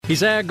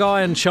He's our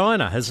guy in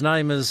China. His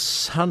name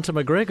is Hunter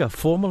McGregor,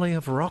 formerly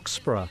of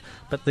Roxburgh,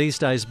 but these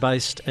days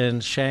based in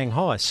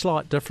Shanghai.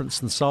 Slight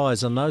difference in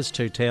size in those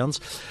two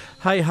towns.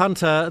 Hey,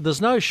 Hunter, there's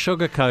no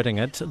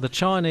sugarcoating it. The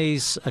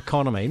Chinese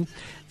economy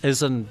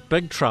is in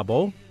big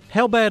trouble.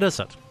 How bad is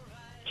it?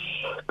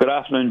 Good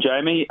afternoon,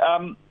 Jamie.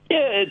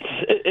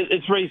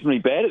 It's reasonably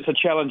bad. It's a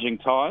challenging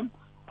time.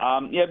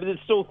 But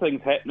there's still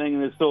things happening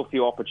and there's still a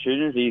few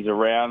opportunities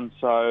around.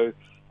 So,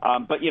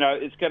 but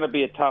it's going to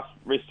be a tough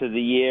rest of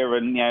the year,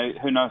 and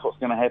who knows what's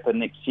going to happen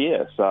next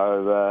year.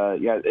 So,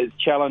 it's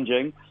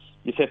challenging.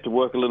 You just have to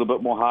work a little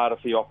bit more harder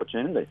for your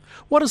opportunity.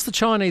 What is the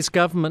Chinese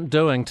government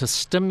doing to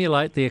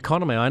stimulate the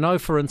economy? I know,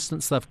 for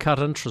instance, they've cut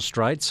interest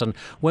rates, and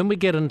when we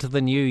get into the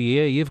new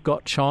year, you've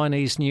got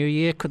Chinese New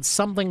Year. Could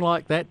something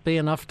like that be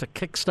enough to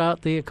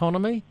kickstart the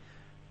economy?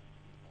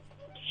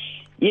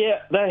 Yeah,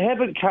 they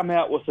haven't come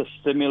out with a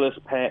stimulus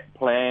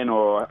plan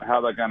or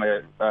how they're going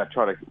to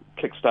try to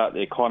kickstart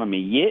the economy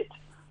yet.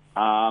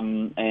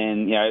 And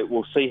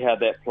we'll see how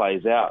that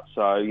plays out.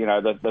 So,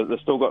 they've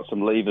still got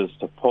some levers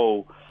to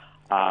pull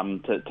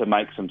to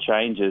make some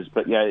changes.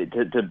 But,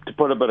 to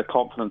put a bit of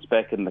confidence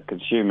back in the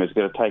consumer is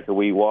going to take a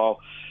wee while.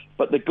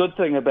 But the good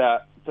thing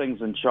about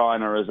things in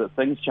China is that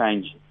things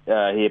change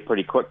here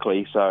pretty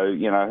quickly. So,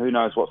 who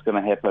knows what's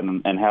going to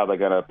happen and how they're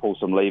going to pull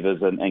some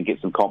levers and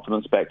get some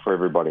confidence back for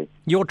everybody.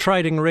 You're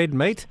trading red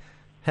meat.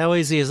 How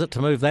easy is it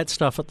to move that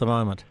stuff at the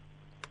moment?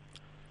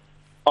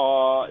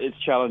 Oh, it's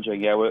challenging.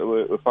 Yeah,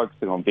 we're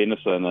focusing on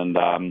venison,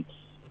 and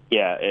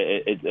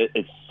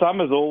it's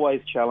summer's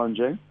always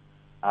challenging,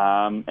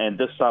 and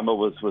this summer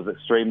was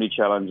extremely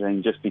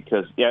challenging just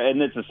because.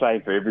 And it's the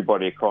same for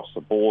everybody across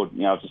the board.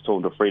 I was just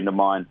talking to a friend of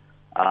mine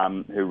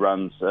who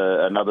runs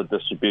another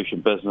distribution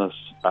business,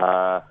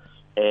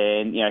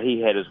 and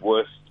he had his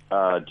worst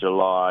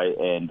July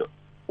and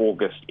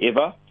August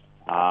ever,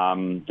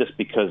 just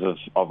because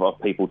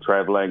of people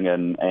travelling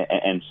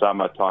and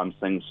summertime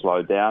things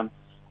slowed down.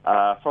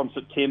 From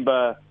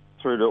September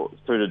through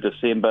to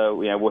December,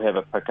 we'll have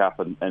a pickup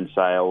in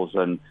sales,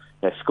 and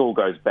school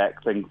goes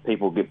back.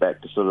 People get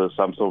back to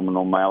some sort of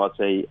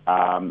normality,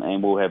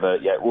 and we'll have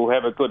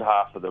a good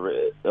half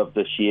of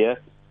this year.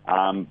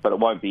 But it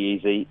won't be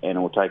easy, and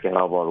it will take a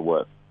hell of a lot of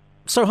work.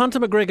 So, Hunter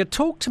McGregor,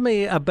 talk to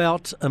me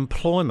about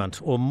employment,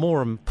 or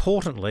more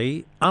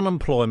importantly,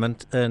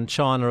 unemployment in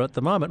China at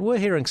the moment. We're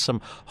hearing some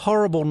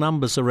horrible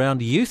numbers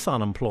around youth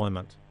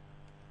unemployment.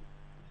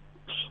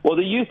 Well,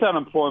 the youth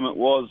unemployment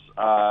was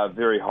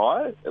very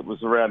high. It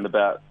was around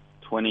about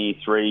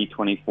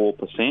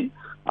 23-24%,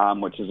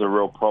 which is a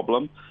real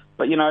problem.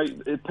 But,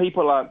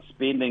 people aren't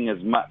spending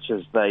as much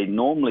as they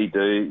normally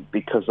do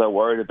because they're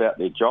worried about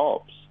their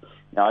jobs.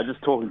 I was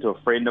just talking to a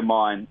friend of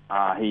mine.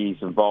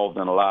 He's involved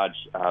in a large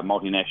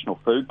multinational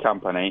food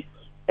company.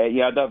 They've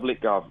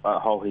let go of a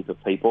whole heap of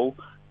people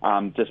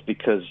just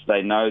because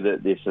they know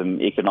that there's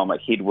some economic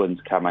headwinds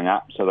coming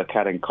up, so they're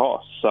cutting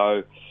costs.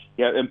 So,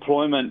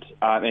 employment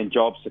and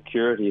job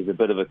security is a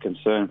bit of a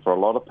concern for a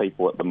lot of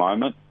people at the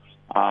moment.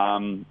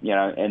 Is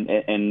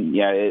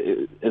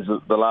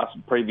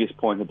the previous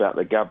point about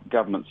the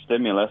government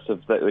stimulus.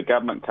 If the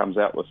government comes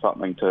out with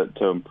something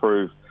to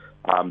improve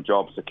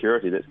job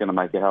security, that's going to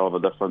make a hell of a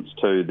difference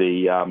to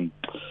the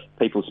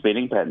people's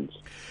spending patterns.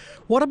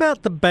 What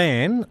about the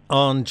ban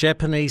on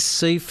Japanese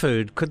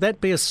seafood? Could that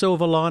be a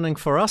silver lining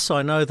for us?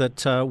 I know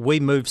that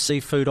we move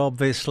seafood,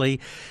 obviously,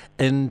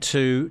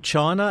 into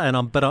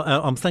China, but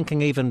I'm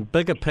thinking even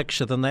bigger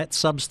picture than that,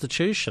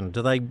 substitution.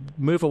 Do they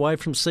move away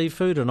from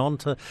seafood and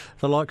onto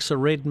the likes of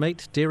red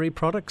meat, dairy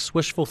products?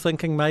 Wishful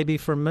thinking maybe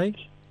from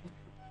me?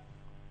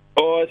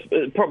 Oh,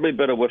 it's probably a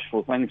bit of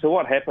wishful thinking. So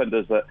what happened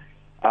is that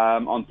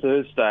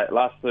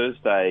last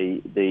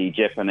Thursday, the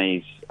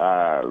Japanese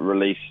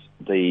released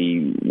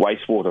the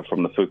wastewater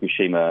from the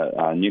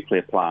Fukushima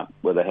nuclear plant,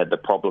 where they had the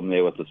problem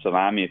there with the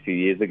tsunami a few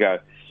years ago.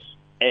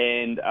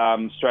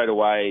 And straight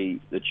away,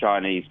 the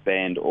Chinese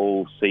banned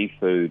all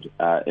seafood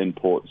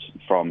imports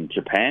from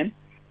Japan.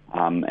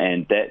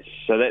 And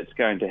that's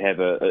going to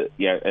have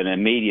an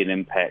immediate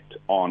impact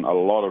on a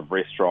lot of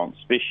restaurants,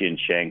 especially in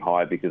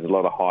Shanghai, because a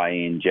lot of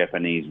high-end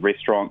Japanese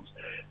restaurants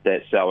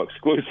that sell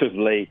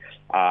exclusively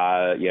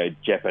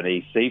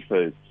Japanese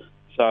seafood.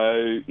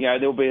 So,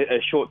 there'll be a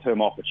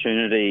short-term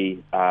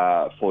opportunity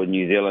for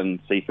New Zealand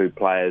seafood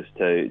players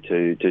to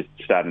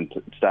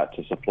start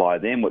to supply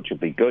them, which will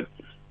be good.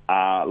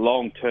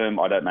 Long-term,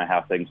 I don't know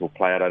how things will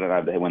play out. I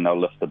don't know when they'll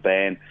lift the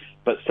ban.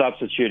 But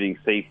substituting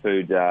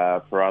seafood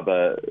for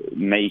other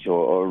meat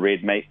or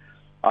red meat,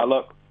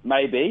 look,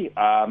 maybe.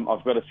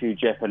 I've got a few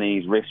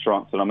Japanese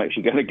restaurants, and I'm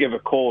actually going to give a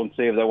call and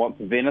see if they want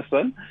some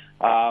venison.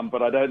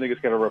 But I don't think it's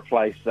going to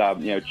replace,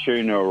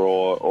 tuna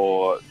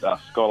or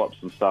scallops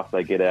and stuff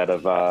they get out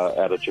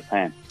of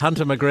Japan.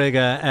 Hunter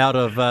McGregor out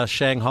of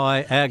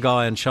Shanghai, our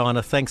guy in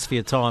China. Thanks for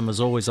your time, as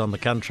always, on The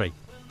Country.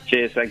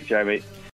 Cheers. Thanks, Jamie.